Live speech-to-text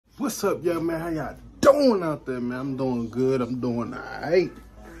What's up, young man? How y'all doing out there, man? I'm doing good. I'm doing all right.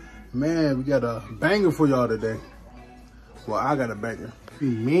 Man, we got a banger for y'all today. Well, I got a banger. Be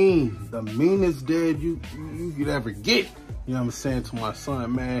mean. The meanest dad you could ever get. You know what I'm saying, to my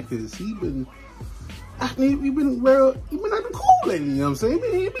son, man, because he been acting cool lately, you know what I'm saying?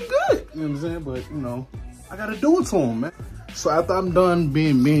 He been good, you know what I'm saying? But, you know, I got to do it to him, man. So after I'm done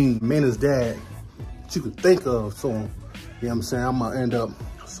being meanest dad that you could think of to him, you know what I'm saying? I'm going to end up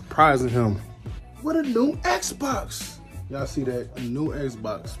surprising him with a new Xbox. Y'all see that? A new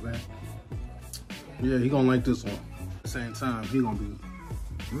Xbox, man. Yeah, he gonna like this one. At the same time, he gonna be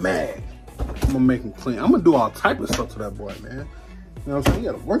mad. I'm gonna make him clean. I'm gonna do all type of stuff to that boy, man. You know what I'm saying?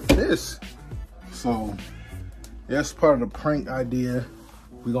 You gotta work for this. So, that's part of the prank idea.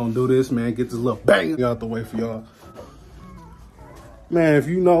 We gonna do this, man. Get this little bang out the way for y'all. Man, if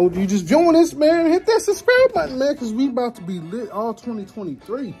you know, you just join us, man. Hit that subscribe button, man, because we about to be lit all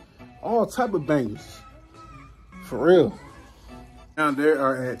 2023. All type of bangers. For real. Now they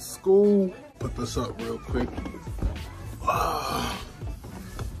are at school. Put this up real quick.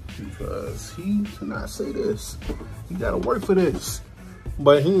 Because he cannot say this. He gotta work for this.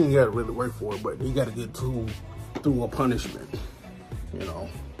 But he ain't gotta really work for it, but he gotta get through a punishment. You know,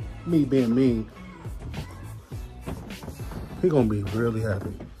 me being mean. He gonna be really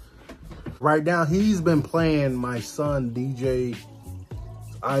happy. Right now, he's been playing my son DJ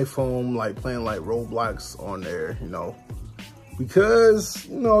iPhone, like playing like Roblox on there, you know, because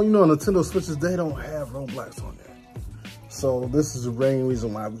you know Nintendo Switches, they don't have Roblox on there. So this is the main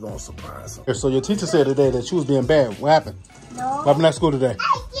reason why we're gonna surprise him. So your teacher said today that you was being bad. What happened? No. What happened at school today?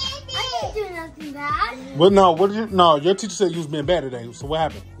 I didn't do nothing bad. What? No. What did you? No. Your teacher said you was being bad today. So what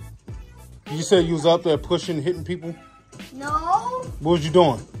happened? You said you was out there pushing, hitting people. No. What was you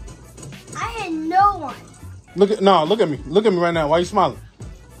doing? I had no one. Look at me. Look at me right now. Why you smiling?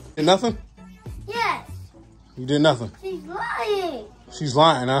 Did nothing? Yes. You did nothing. She's lying. She's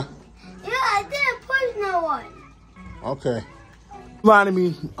lying, huh? Yeah, I didn't push no one. Okay. Lying to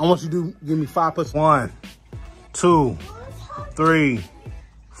me. I want you to give me 5 plus 1, 2, 3,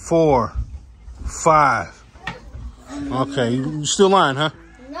 4, 5. Okay, you still lying, huh?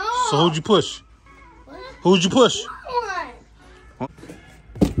 No. So who'd you push? What? Who'd you push? No one.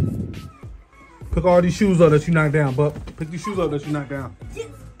 Pick all these shoes up that you knocked down, bub. Pick these shoes up that you knocked down.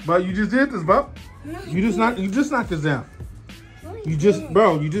 But you just did this, bub. No, You just knocked this down. No, You just did.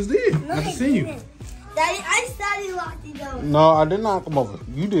 No, I can see you. Daddy, I started locking those. No, I didn't knock them over.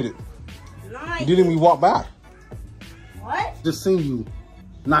 You did it. No, You did it when you walked by. What? Just seen you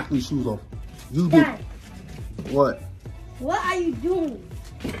knock these shoes off. You did. Dad, What? what are you doing?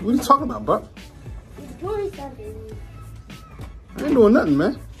 What are you talking about, bub? You're doing something. I ain't doing nothing,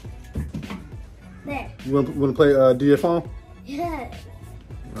 man. There. You want to play DJ phone? Yes.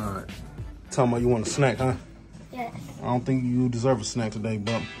 All right. Talking about you want a snack, huh? Yes. I don't think you deserve a snack today,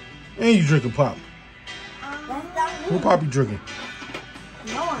 bub. And you drinking pop. That's not me. What pop you drinking?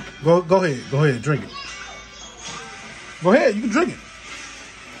 No one. Go ahead, drink it. Go ahead, you can drink it.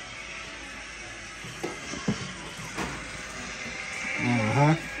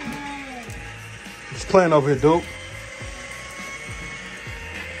 Just playing over here, dude.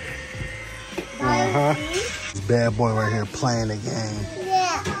 This bad boy right here playing the game.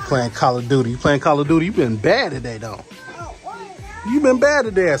 Yeah. Playing Call of Duty. You playing Call of Duty? You been bad today, though. You been bad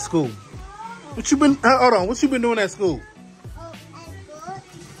today at school. What you been? Hold on. What you been doing at school?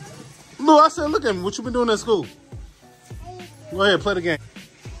 Lou, I said, look at me. What you been doing at school? Go ahead, play the game.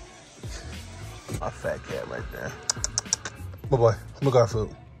 My fat cat right there. My boy, look our food.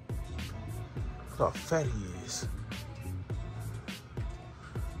 Look how fat he is.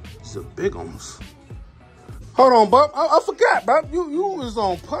 These are big ones. Hold on, bub. I forgot, bub. You was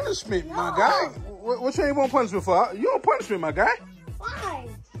on punishment, my guy. What you ain't on punishment for? You on punishment, my guy. Why?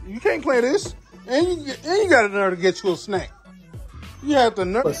 You can't play this. And you got the nerve to get you a snack. You have the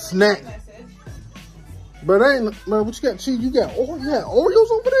nerve. A snack. But what you got? Cheese? You got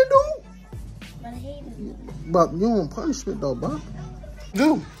Oreos over there, dude? But I hate it. But you on punishment though, bub.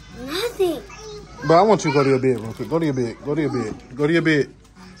 Dude. Nothing. But I want you to go to your bed real quick. Go to your bed. Go to your bed. Go to your bed.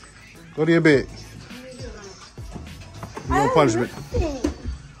 Go to your bed. You on punishment.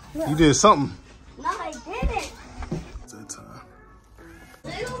 Nothing. You did something. No, I didn't. It's that time.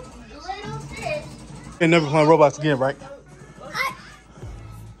 Little fish. Ain't never playing Roblox again, right?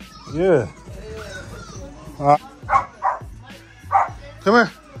 Yeah. Come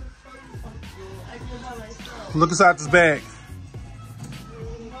here. Look inside this bag.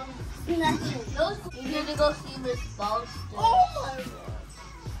 Nothing. You need to go see Miss Boston.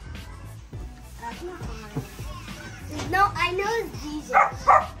 That's not mine. No, I know it's Jesus.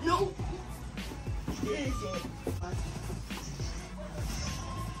 No. is it?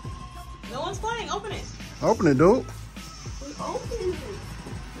 No one's playing. Open it. Open it, dude. We opened it.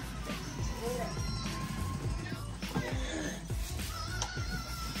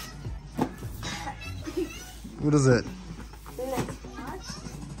 What is it? The next box.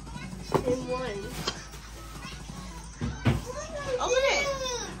 And one. Open it.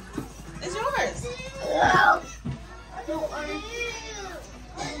 It's yours. No. Don't orange.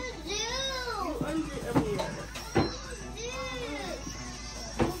 Orange it over here.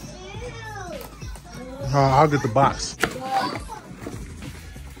 I'll get the box.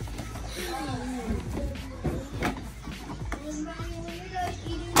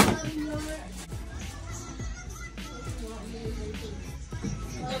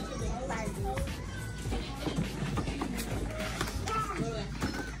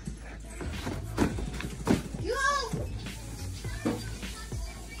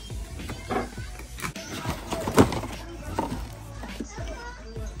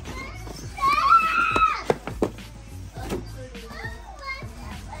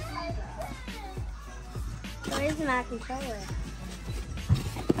 Where's my controller?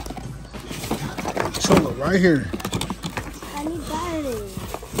 Controller right here. I need batteries.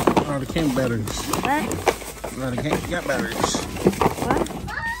 Oh, the can't batteries. What? No, the can't got batteries. What?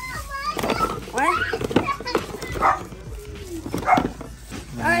 What?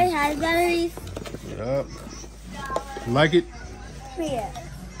 Alright, has batteries. Yup. You like it? Here.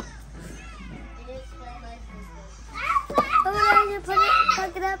 Oh, where did you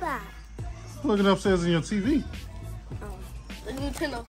plug it up at? Look it upstairs in your TV. Oh, the Nintendo.